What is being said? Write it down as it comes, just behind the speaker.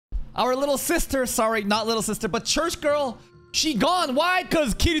Our little sister, sorry, not little sister, but church girl, she gone. Why?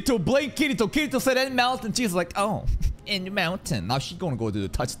 Because Kirito, blame Kirito. Kirito said end mountain. She's like, oh, end mountain. Now she's gonna go do the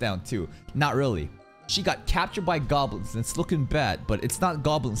touchdown too. Not really. She got captured by goblins and it's looking bad, but it's not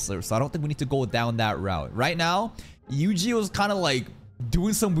Goblin Slayer, so I don't think we need to go down that route. Right now, Eugeo is kind of like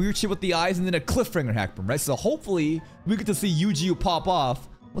doing some weird shit with the eyes and then a cliffhanger happened, right? So hopefully we get to see Eugeo pop off.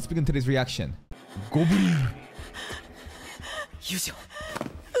 Let's begin today's reaction. Goblin. Eugeo.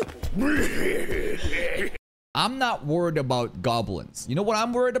 I'm not worried about goblins. You know what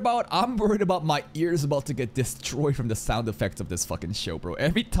I'm worried about? I'm worried about my ears about to get destroyed from the sound effects of this fucking show, bro.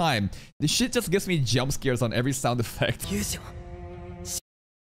 Every time, this shit just gives me jump scares on every sound effect. Eugeo.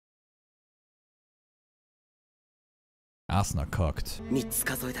 Asuna cooked. 3つ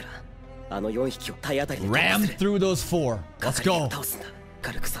数えたらあの4匹を体当たりで Ram through those 4. Let's go. 倒すんだ。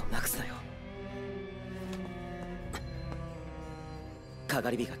軽くさをなくすなよ。かが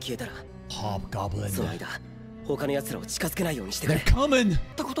り火が消えたら Hobgoblin. その間他の奴らを近づけないようにしてく They're れ。 coming. っ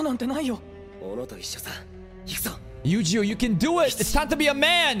たことなんてないよ。斧と一緒さ。行くぞ。 Eugeo, you can do it. It's time to be a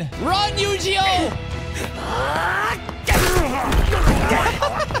man. Run, Eugeo.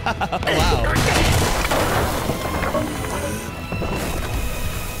 Wow.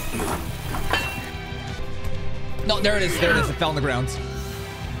 No, there it is. There it is. It fell on the ground.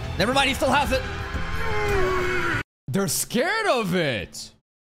 Never mind. He still has it. They're scared of it.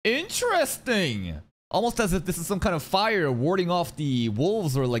 Interesting. Almost as if this is some kind of fire warding off the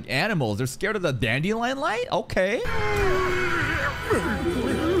wolves or like animals. They're scared of the dandelion light? Okay.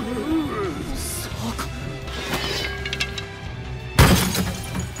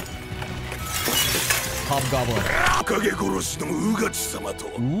 Hobgoblin.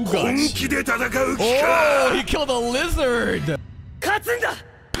 Oh, he killed a lizard.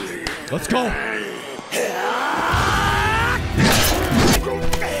 Let's go.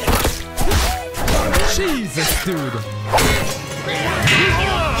 Jesus, dude.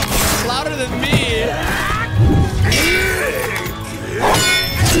 Louder than me.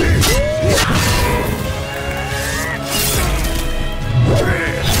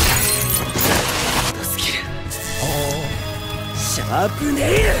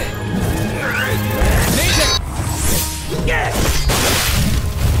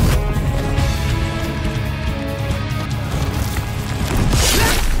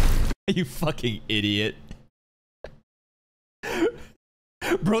 You fucking idiot.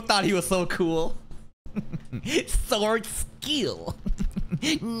 Bro thought he was so cool. Sword skill.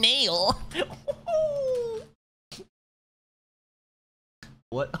 Nail.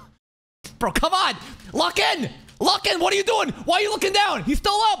 What? Bro, come on! Lock in! Lock in! What are you doing? Why are you looking down? He's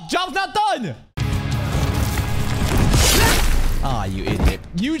still up! Job's not done! Ah, you idiot.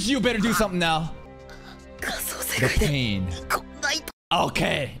 You better do something now. The pain.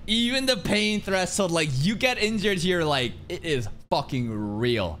 Okay, even the pain threshold, like, you get injured here, like, it is fucking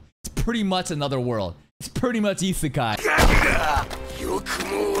real. It's pretty much another world. It's pretty much isekai. Ayam,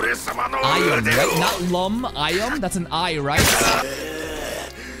 right? Not lum, ayam? That's an I, right?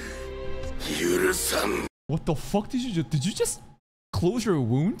 What the fuck did you just close your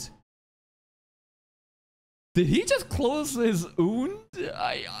wound? Did he just close his wound?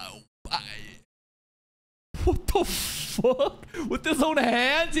 What the fuck? With his own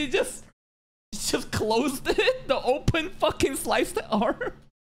hands, he just closed it? The open fucking sliced arm?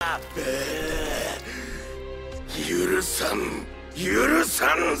 It's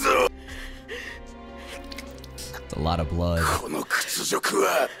a lot of blood.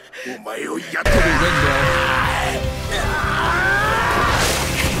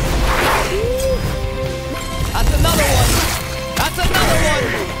 That's another one! That's another one!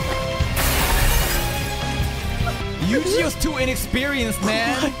 Eugeo's too inexperienced,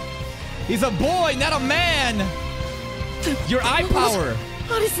 man. He's a boy, not a man. Your eye power.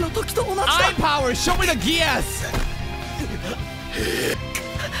 Eye power. Show me the gears.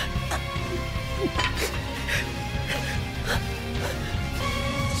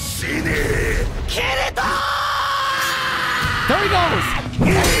 Kirito! There he goes.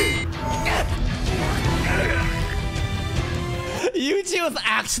 Eugeo's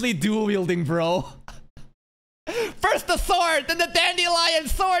actually dual wielding, bro. First the sword, then the dandelion,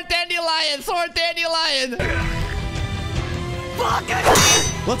 sword, dandelion, sword, dandelion.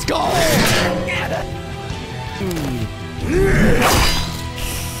 Let's go.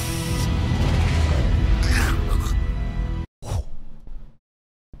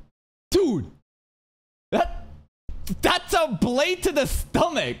 Dude, that's a blade to the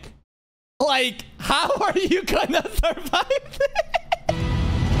stomach. Like, how are you gonna survive this?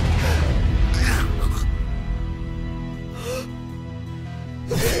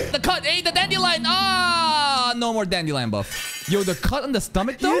 The cut, hey, the dandelion. Ah, no more dandelion buff. Yo, the cut on the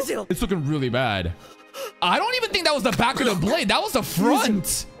stomach though, it's looking really bad. I don't even think that was the back of the blade. That was the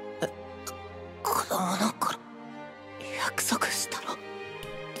front.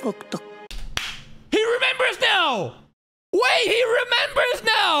 He remembers now. Wait, he remembers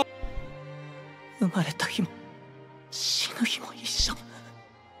now.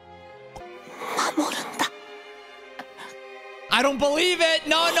 I don't believe it.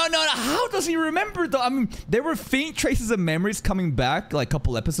 No. How does he remember though? I mean, there were faint traces of memories coming back like a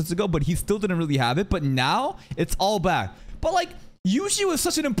couple episodes ago, but he still didn't really have it. But now it's all back. But like, Eugeo is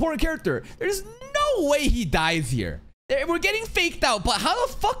such an important character. There's no way he dies here. We're getting faked out, but how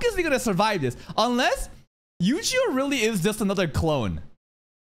the fuck is he gonna survive this? Unless Eugeo really is just another clone.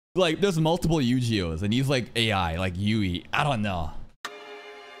 Like, there's multiple Eugeos, and he's like AI, like Yui. I don't know.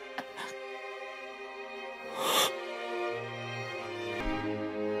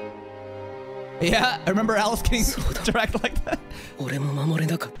 Yeah, I remember Alice getting interacted like that.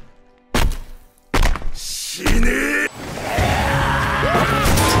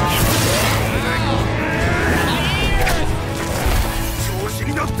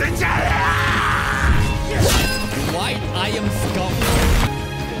 White, I am scum.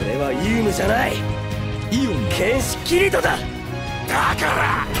 Eon. 剣士キリトだ。だか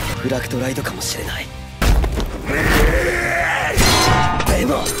らフラクトライトかもしれない。で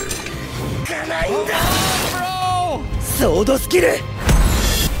もがないんだ。ソードスキル。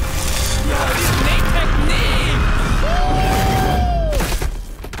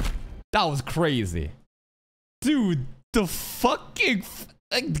That was crazy. Dude, the fucking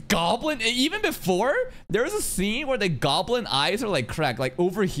like goblin, even before there was a scene where the goblin eyes are like cracked, like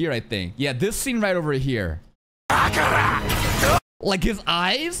over here, I think. Yeah, this scene right over here. Like his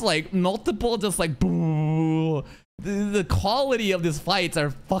eyes, like multiple, just like boo. The quality of these fights are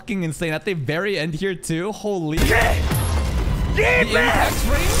fucking insane. At the very end here too, holy. The impact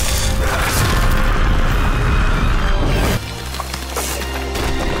frame.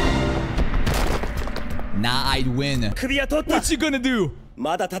 Nah, I'd win. What you gonna do?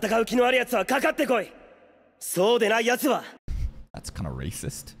 That's kind of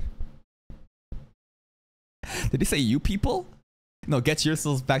racist. Did he say you people? No, get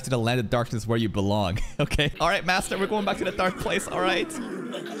yourselves back to the land of darkness where you belong. Okay. Alright, master, we're going back to the dark place, alright?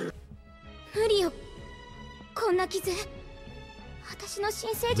 Really?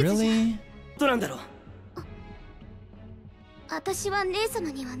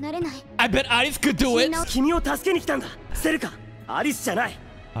 I bet Aris could do it.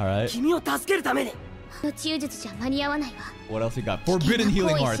 Alright. What else you got? Forbidden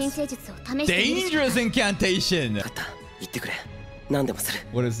healing hearts. Dangerous incantation.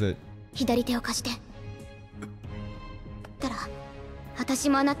 What is it?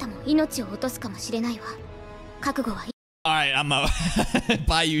 Alright, I'm out.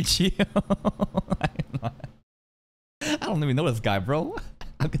 Bye, Eugeo. I don't even know this guy, bro.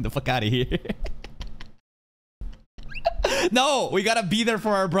 I'm getting the fuck out of here. No, we gotta be there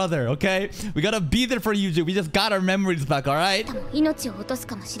for our brother, okay? We gotta be there for Eugeo. We just got our memories back, alright? I'm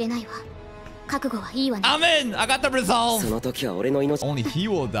in! I got the resolve! Only he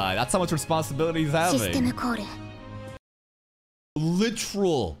will die. That's how much responsibility he's having.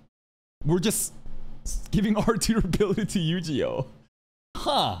 Literal. We're just giving our durability to Eugeo.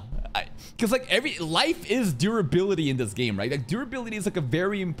 Huh. Because like life is durability in this game, right? Like durability is like a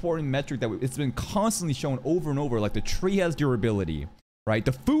very important metric that it's been constantly shown over and over. Like the tree has durability, right?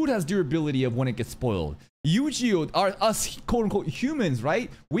 The food has durability of when it gets spoiled. Eugeo are us quote unquote humans,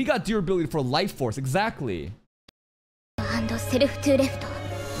 right? We got durability for life force, exactly.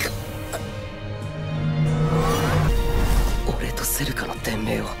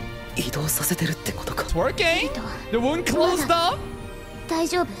 Twerking? The wound closed up?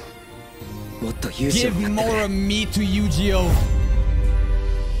 Give more of me to Eugeo.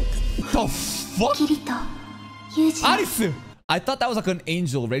 The fuck? Arisu! I thought that was like an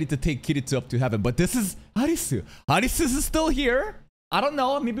angel ready to take Kirito up to heaven, but this is Arisu. Arisu is still here. I don't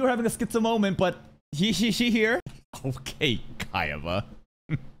know, maybe we're having a schizo moment, but she here. Okay, Kayama.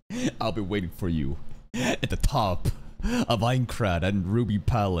 I'll be waiting for you at the top of Aincrad and Ruby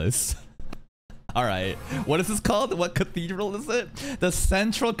Palace. Alright, what is this called? What cathedral is it? The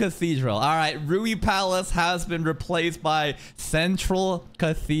Central Cathedral. Alright, Ruby Palace has been replaced by Central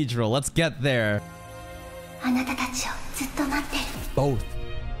Cathedral. Let's get there. Both.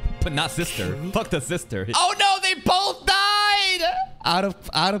 But not sister. Fuck the sister. Oh no, they both died!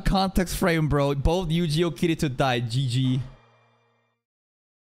 Out of context frame, bro. Both Eugeo Kirito died. GG.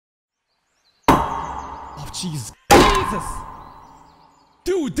 Oh, Jesus. Jesus!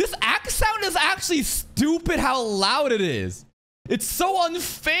 Dude, this axe sound is actually stupid how loud it is. It's so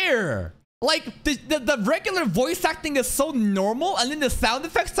unfair. Like, the regular voice acting is so normal, and then the sound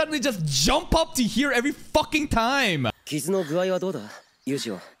effects suddenly just jump up to hear every fucking time. 傷の具合はどうだ、ユー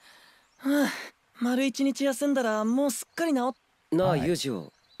ジオ。はあ、丸一日休んだらもうすっかり治っ。なあ、ユージ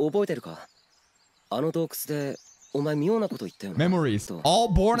オ、覚えてるか？あの洞窟でお前妙なこと言ったよな。Memories. All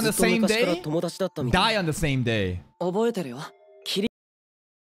born on the same day? 友達だったみたい。Die on the same day. 覚えてるよ。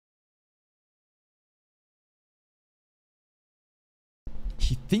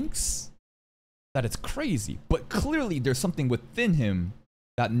He thinks that it's crazy, but clearly there's something within him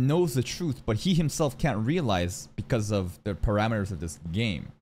that knows the truth, but he himself can't realize because of the parameters of this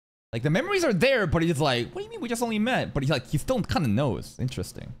game. Like, the memories are there, but he's like, what do you mean we just only met? But he still kind of knows.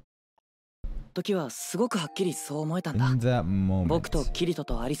 Interesting. 時はすごくはっきりそう思えたんだ。 In that moment. 僕とキリト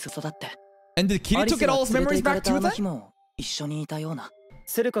とアリス育って。 And did Kirito get all his memories back too then? も一緒にいたような。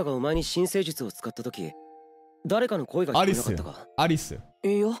セレカがお前に新生術を使った時、誰かの声が聞こえなかったか？アリス。い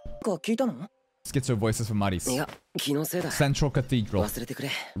や、聞いたの？Schizo voices from Aris. いや、気のせいだ。 Central Cathedral. 忘れてくれ。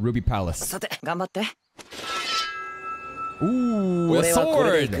 Ruby Palace. さて、頑張って。 Ooh, a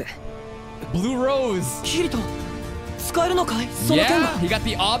sword! Blue Rose! キリト、使えるのかい？その剣が。 Yeah, he got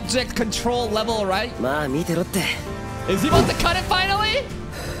the object control level, right? まあ見てろって。 Is he about to cut it finally?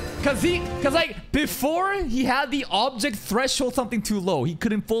 Cause like before he had the object threshold something too low. He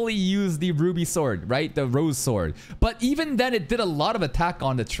couldn't fully use the ruby sword, right? The rose sword. But even then it did a lot of attack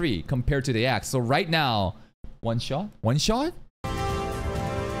on the tree compared to the axe. So right now, one shot? One shot?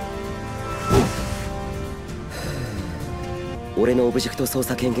 俺のオブジェクト操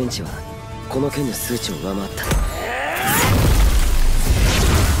作権限値はこの剣の数値を上回った。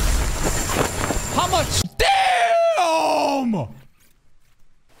 How much? Damn!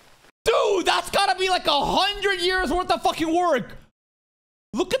 Dude, that's gotta be like 100 years worth of fucking work.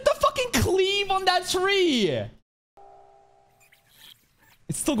 Look at the fucking cleave on that tree.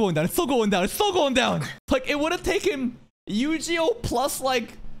 It's still going down. It's still going down. It's still going down. Like, it would have taken Eugeo plus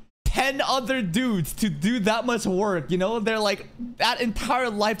like 10 other dudes to do that much work. You know, they're like that entire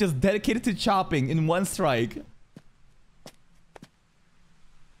life just dedicated to chopping in one strike.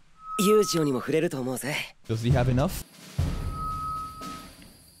 ユージオにも触れると思うぜ。 Does he have enough?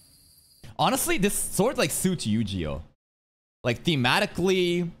 Honestly, this sword like suits Eugeo. Like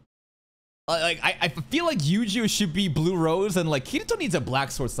thematically, like I feel like Eugeo should be Blue Rose, and like Kirito needs a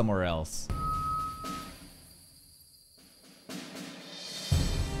black sword somewhere else.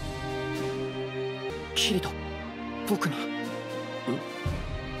 Kirito, 僕に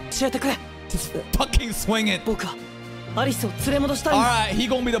教えてくれ。 Just fucking swing it. 僕はアリスを連れ戻したいんだ。 All right, he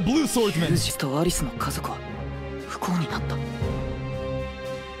gonna be the blue swordsman. ユージとアリスの家族は不幸になった。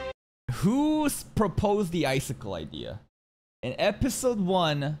 Who proposed the icicle idea? In episode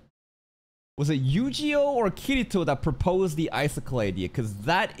 1, was it Eugeo or Kirito that proposed the icicle idea? Because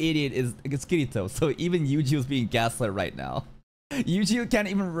that idiot is Kirito, so even Eugeo's being gaslit right now. Eugeo can't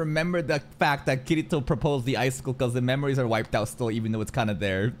even remember the fact that Kirito proposed the icicle because the memories are wiped out still, even though it's kind of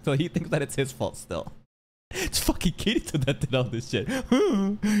there. So he thinks that it's his fault still. It's fucking Kirito that did all this shit.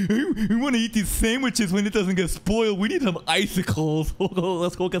 We want to eat these sandwiches when it doesn't get spoiled. We need some icicles.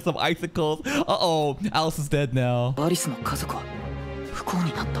 Let's go get some icicles. Uh-oh, Alice is dead now. アリスの家族は不幸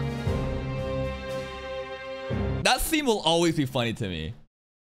になった。 That scene will always be funny to me.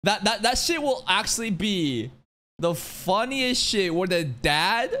 That shit will actually be the funniest shit where the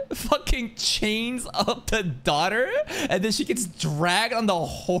dad fucking chains up the daughter and then she gets dragged on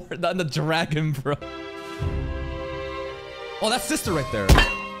the dragon, bro. Oh, that's sister right there.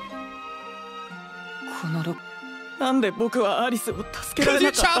 このロなんで僕はアリスを助けら Cause れ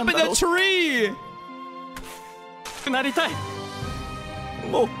you're なかったん chopping だろ the tree. う。なりたい。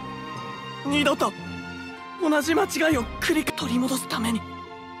もう二度と同じ間違いを繰り取り戻すために。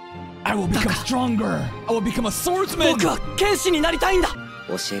 I will become stronger. I will become a swordsman. 僕は剣士になりたいんだ。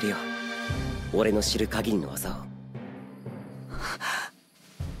教えるよ。俺の知る限りの技を。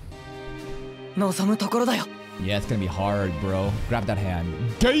望むところだよ。 Yeah, it's gonna be hard, bro. Grab that hand.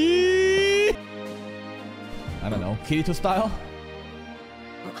 Gay! I don't know. Kirito style?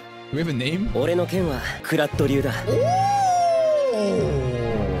 Do we have a name? 俺の剣はクラッド流だ。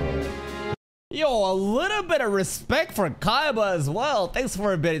Yo, a little bit of respect for Kaiba as well. Thanks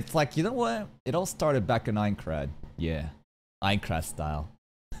for a bit. It's like, you know what? It all started back in Aincrad. Yeah. Aincrad style.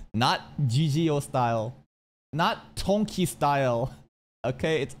 Not GGO style. Not Tonki style.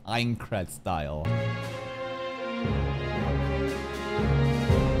 Okay, it's Aincrad style.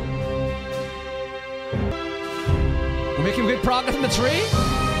 We're making good progress in the tree?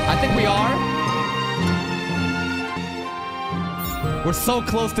 I think we are. We're so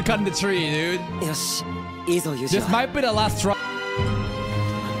close to cutting the tree, dude. よし、いいぞユージ This might be the last try.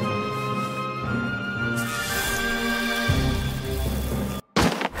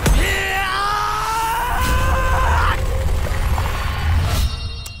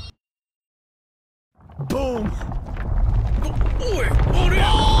 Boom.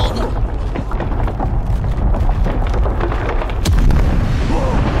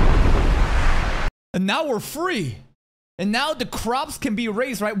 And now we're free. And now the crops can be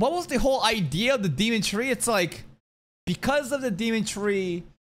raised, right? What was the whole idea of the demon tree? It's like, because of the demon tree,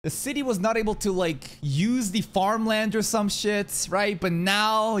 the city was not able to like use the farmland or some shit, right? But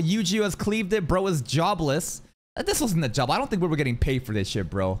now Eugeo has cleaved it, bro is jobless. This wasn't a job. I don't think we were getting paid for this shit,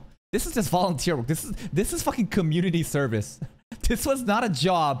 bro. This is just volunteer work. This is fucking community service. This was not a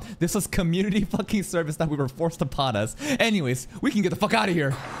job. This was community fucking service that we were forced upon us. Anyways, we can get the fuck out of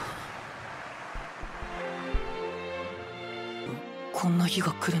here. こんな日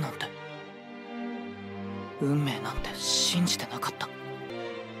が来るなんて運命なんて信じてなかった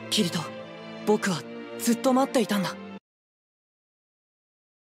キリト僕はずっと待っていたんだ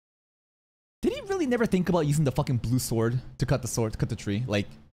Did he really never think about using the fucking blue sword to cut the tree? Like,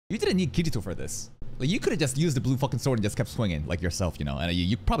 you didn't need Kirito for this. Like, you could have just used the blue fucking sword and just kept swinging like yourself, you know? And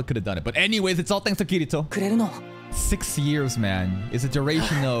you probably could have done it. But anyways, it's all thanks to Kirito. くれるの 6 years, man, is the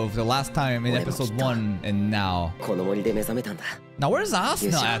duration of the last time in episode 1 and now. この森で目覚めたんだ Now, where's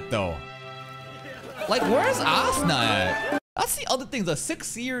Asuna at, though? Like, where's Asuna at? That's the other thing. The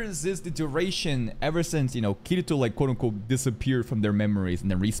 6 years is the duration ever since, you know, Kirito, like, quote-unquote, disappeared from their memories and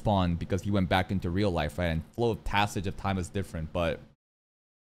then respawned because he went back into real life, right? And flow of passage of time is different, but...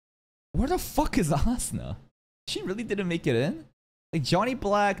 Where the fuck is Asuna? She really didn't make it in? Like, Johnny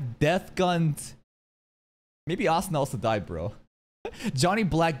Black, Death Gunned... Maybe Asuna also died, bro. Johnny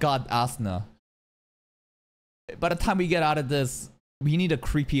Black got Asuna. By the time we get out of this, we need a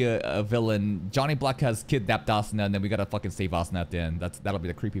creepy villain. Johnny Black has kidnapped Asuna, and then we gotta fucking save Asuna at the end. That'll be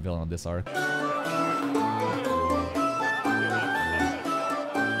the creepy villain of this arc.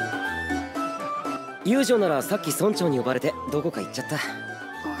 友情ならさっき村長に呼ばれてどこか行っちゃった。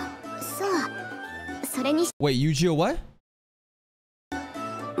そう。それに Wait, Eugeo what?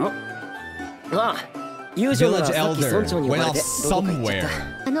 ああ、友情ならさっき村長に呼ばれて Went どこか行っちゃっ somewhere.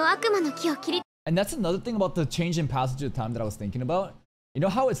 た。あの悪魔の木を切り And that's another thing about the change in passage of time that I was thinking about. You know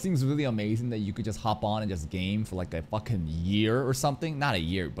how it seems really amazing that you could just hop on and just game for like a fucking year or something? Not a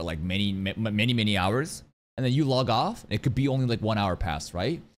year, but like many hours. And then you log off, and it could be only like 1 hour past,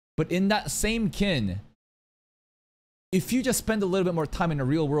 right? But in that same kin, if you just spend a little bit more time in the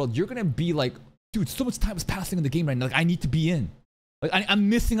real world, you're gonna be like, dude, so much time is passing in the game right now. Like, I need to be in. Like, I'm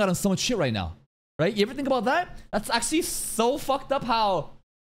missing out on so much shit right now. Right? You ever think about that? That's actually so fucked up how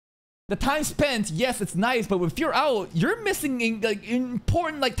the time spent, yes, it's nice, but if you're out, you're missing like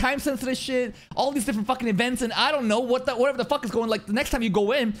important, like time-sensitive shit, all these different fucking events, and I don't know whatever the fuck is going. Like the next time you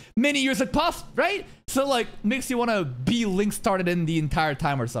go in, many years have passed, right? So like makes you want to be link started in the entire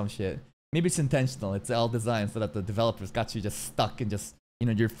time or some shit. Maybe it's intentional. It's all designed so that the developers got you just stuck and just, you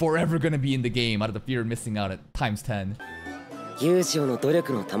know, you're forever gonna be in the game out of the fear of missing out at times 10. 友情の努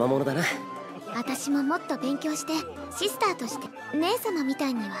力の賜物だな。私ももっと勉強してシスターとして姉様みた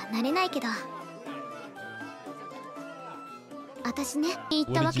いにはなれないけど私ね言っ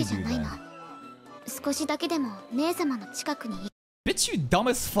たわけじゃないの少しだけでも姉様の近くに Bitch, you dumb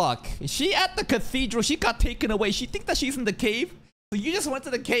as fuck. She at the cathedral, she got taken away. She thinks that she's in the cave. So you just went to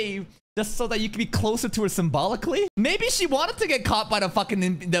the cave just so that you could be closer to her symbolically? Maybe she wanted to get caught by the fucking,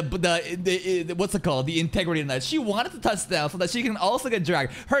 the what's it called? The integrity in that. She wanted to touch down so that she can also get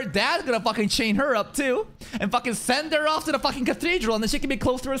dragged. Her dad's gonna fucking chain her up too. And fucking send her off to the fucking cathedral and then she can be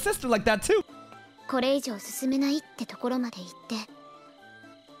close to her sister like that too. これ以上進めないってところまで行って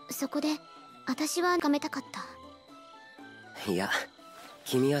そこで私は頑めたかったいや、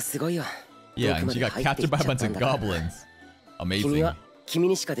君はすごいよ。 Yeah, and she got captured by a bunch of goblins. Amazing. 君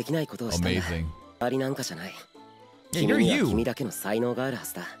にしかできないことをしたんだ。 Amazing. ありなんかじゃない。 Yeah, 君 you're には you. 君だけの才能があるは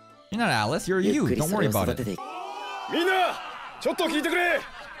ずだ。 You're not Alice, you're ゆ you. っくり Don't そ worry れを about 育て it. て。みんな、ちょっと聞いてくれ。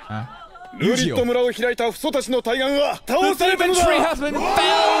 Huh? ルリット村を開いた父祖たちの大願は倒されたの The tree だ。 has been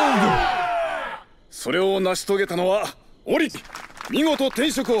found! それを成し遂げたのはオリ。見事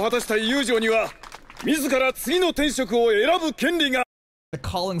天職を果たした友情には自ら次の天職を選ぶ権利が。 The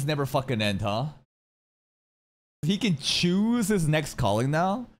callings never fucking end, huh? He can choose his next calling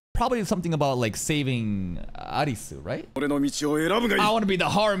now? Probably something about like saving Arisu, right? 俺の道を選ぶがいい。 I want to be the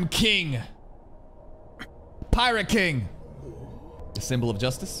Harem King! Pirate King! The symbol of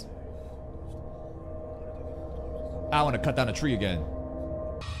justice? I want to cut down a tree again.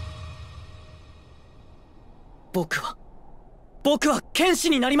 僕は僕は剣士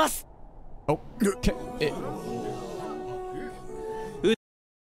になります。 Oh,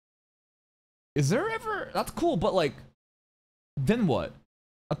 is there ever... That's cool, but like... Then what?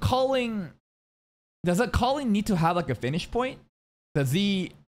 A calling... Does a calling need to have like a finish point? Does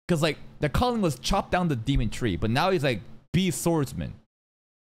he... Because like, the calling was chop down the demon tree, but now he's like, be a swordsman.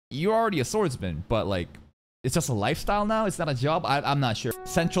 You're already a swordsman, but like, it's just a lifestyle now? It's not a job? I'm not sure.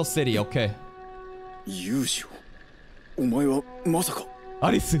 Central City, okay. Eugeo, お前はまさか。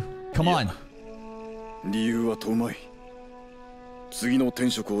アリス, come on. 理由はとうまい。次の転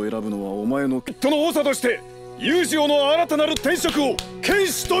職を選ぶのはお前の人の長として、ユージオの新たなる転職を剣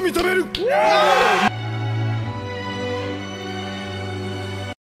士と認める。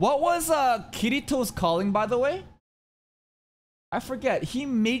What was Kirito's calling, by the way? I forget. He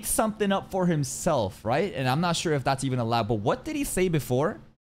made something up for himself, right? And I'm not sure if that's even allowed, but what did he say before?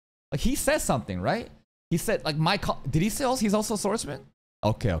 Like, he said something, right? He said, like, my call... Did he say also he's also a swordsman?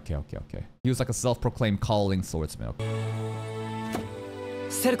 Okay. He was like a self-proclaimed calling swordsman. Okay.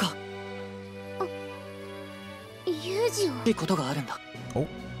 セルカ、ユージいいことがあるんだ。お、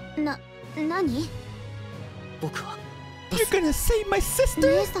何？僕は You're gonna save my sister?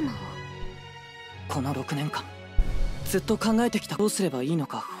 姉様を。この6年間ずっと考えてきた。どうすればいいの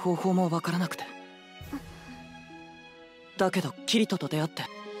か方法もわからなくて。だけどキリトと出会って。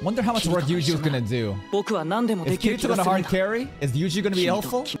 Wonder how much work Eugeo's gonna do. 僕は何でもで Is きる Kirito 気が gonna する hard んだ。 carry? Is Eugeo gonna be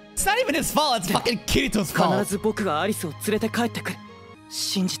helpful? It's not even his fault. It's fucking Kirito's 必 fault. ず僕がアリスを連れて帰ってくる。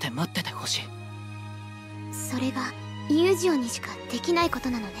信じて待っててほしい。それがユージオにしかできないこと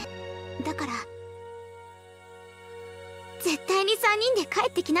なのね。だから絶対に3人で帰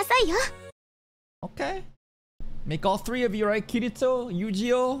ってきなさいよ。 Okay. Make all three of you, right? Kirito,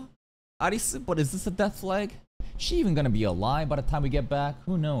 Eugeo, Arisu. But is this a death flag? Is she even gonna be alive by the time we get back?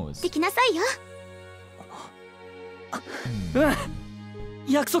 Who knows? できなさいよ。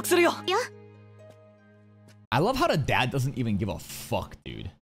約束するよ。 I love how the dad doesn't even give a fuck,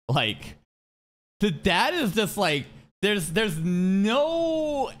 dude. Like, the dad is just like, there's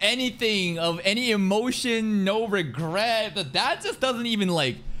no anything of any emotion, no regret. The dad just doesn't even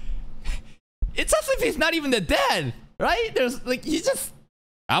like, it's as if he's not even the dad, right? There's like, he just,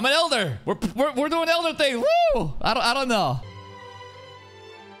 I'm an elder. We're doing elder things. Woo! I don't know.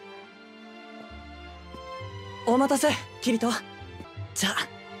 お待たせ、キリト。じゃあ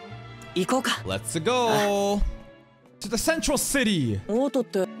行こうか。 Let's go to the central city. オートっ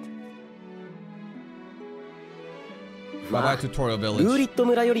て。 Bye bye tutorial ルー village. リット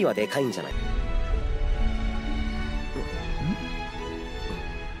村よりはでかいんじゃない？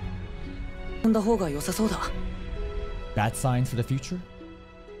踏んだ方が良さそうだ。 Bad signs for the future.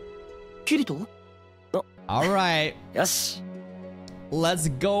 キリト？ All right. よし。 Let's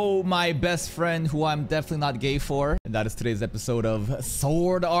go, my best friend, who I'm definitely not gay for. And that is today's episode of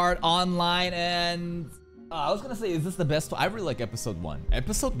Sword Art Online. And I was gonna say, is this the best one? I really like episode 1.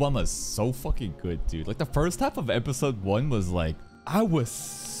 Episode 1 was so fucking good, dude. Like, the first half of episode 1 was like, I was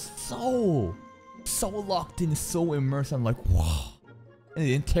so locked in, so immersed. I'm like, wow. And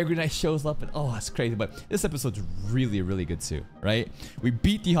the Integrity Knight shows up, and oh, it's crazy. But this episode's really, really good too, right? We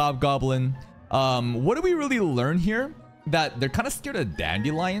beat the Hobgoblin. What do we really learn here? That they're kind of scared of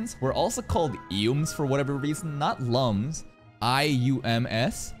dandelions. We're also called Eums for whatever reason, not Lums.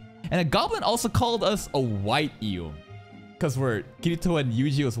 I-U-M-S. And a goblin also called us a white Eum. Because we're Kirito and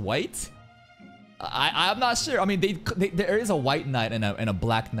Eugeo's white? I'm not sure. I mean, there is a white knight and a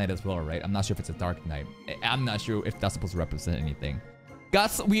black knight as well, right? I'm not sure if it's a dark knight. I'm not sure if that's supposed to represent anything.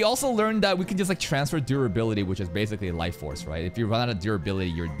 Guys, we also learned that we can just like transfer durability, which is basically life force, right? If you run out of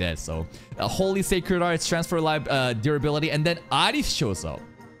durability, you're dead. So holy sacred arts transfer life durability, and then Aris shows up,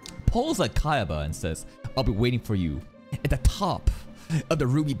 pulls a Kayaba and says, "I'll be waiting for you at the top of the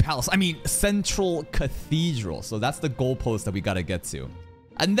Ruby Palace. I mean, Central Cathedral." So that's the goalpost that we gotta get to.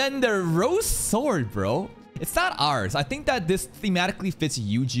 And then the rose sword, bro. It's not ours. I think that this thematically fits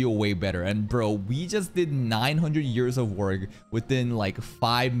Eugeo way better. And bro, we just did 900 years of work within like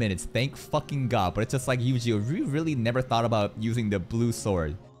 5 minutes. Thank fucking God. But it's just like Eugeo, we really never thought about using the blue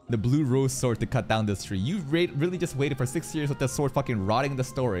sword. The blue rose sword to cut down this tree. You really just waited for 6 years with the sword fucking rotting in the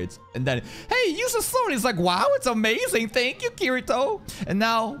storage. And then, hey, use the sword. It's like, wow, it's amazing. Thank you, Kirito. And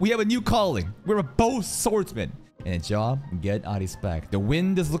now we have a new calling. We're both swordsmen. And a job, get Aris back. The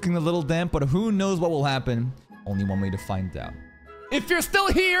wind is looking a little damp, but who knows what will happen. Only one way to find out. If you're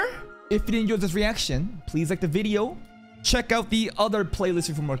still here, if you enjoyed this reaction, please like the video. Check out the other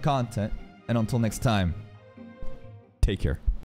playlist for more content. And until next time, take care.